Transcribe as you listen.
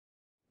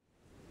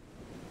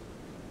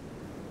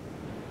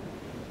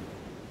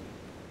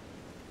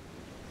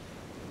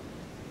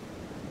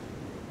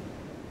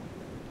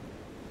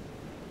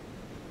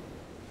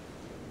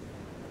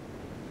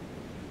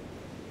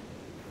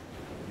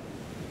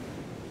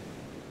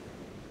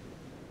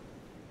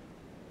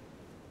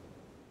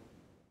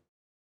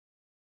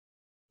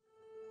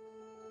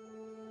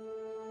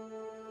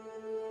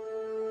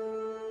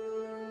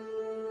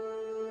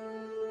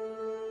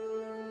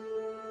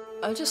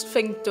I just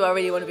think, do I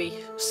really want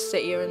to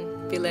sit here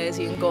and be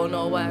lazy and go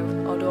nowhere,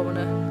 or do I want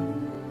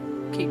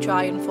to keep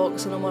trying,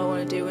 focusing on what I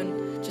want to do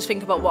and just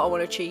think about what I want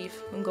to achieve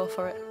and go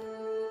for it.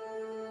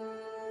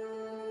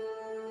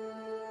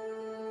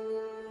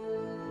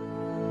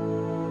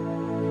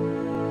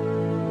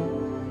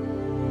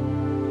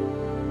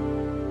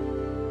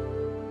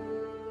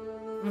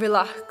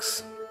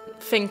 Relax,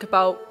 think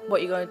about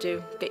what you're going to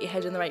do, get your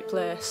head in the right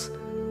place.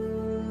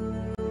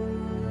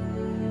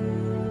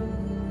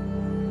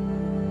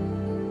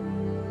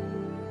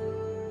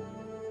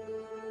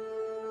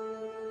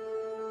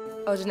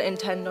 I didn't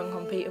intend on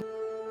competing.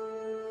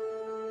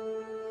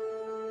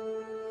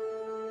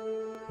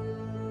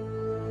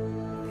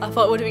 I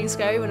thought it would have been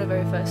scary when I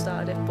very first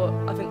started it, but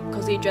I think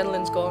because the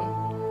adrenaline's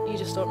gone, you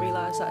just don't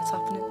realise that it's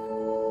happening.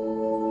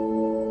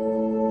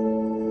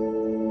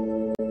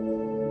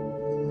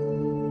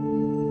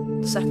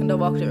 The second I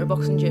walked into a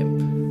boxing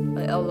gym,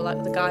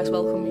 like the guys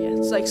welcome you.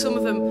 It's like some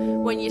of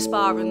them, when you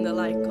spar and they're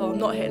like, oh, I'm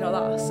not hitting all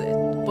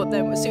that, but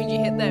then as soon as you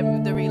hit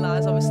them, they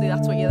realise obviously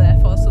that's what you're there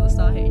for, so they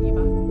start hitting you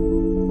back.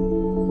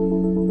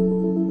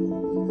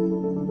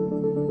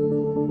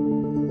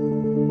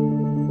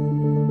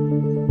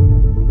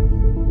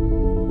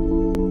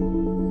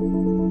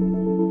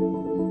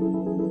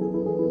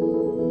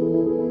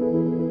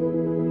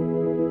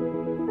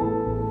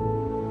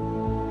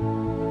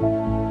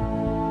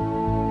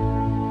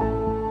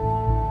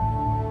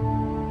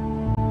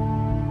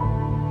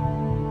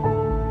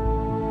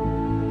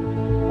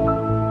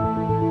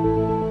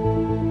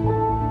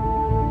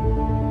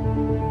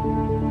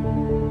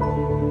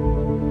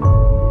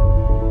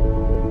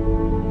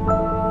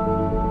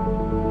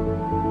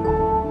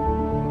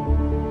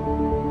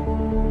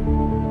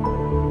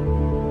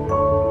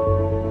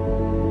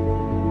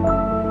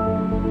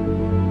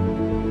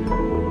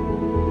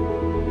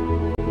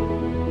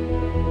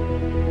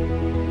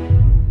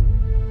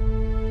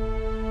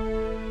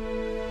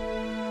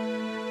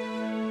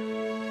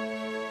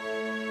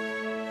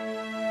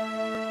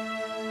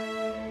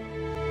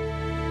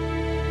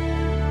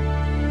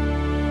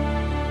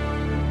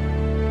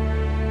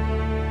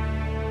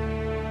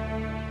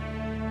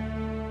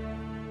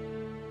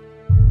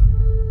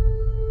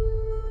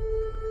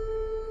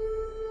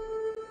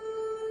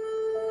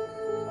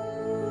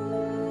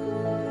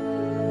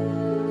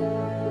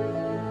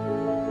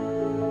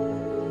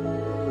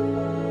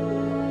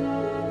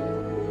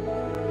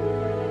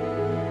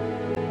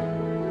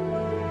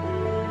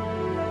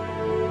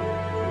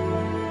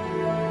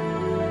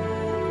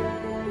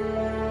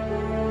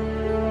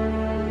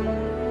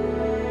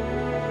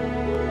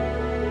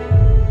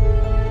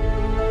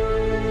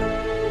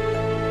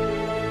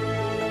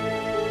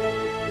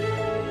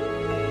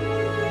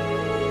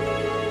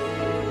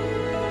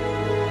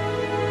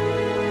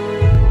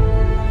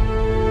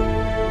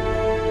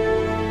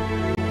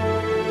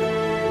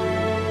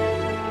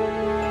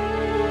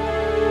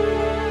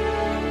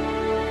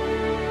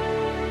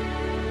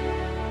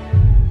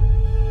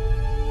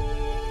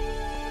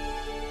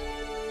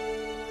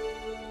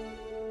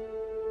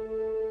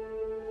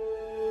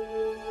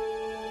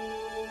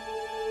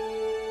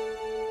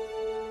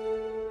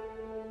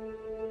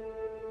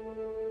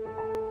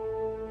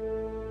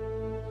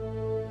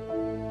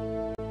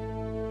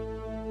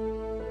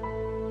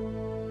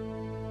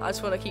 I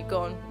just want to keep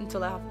going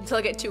until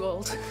I get too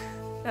old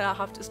and I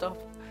have to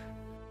stop.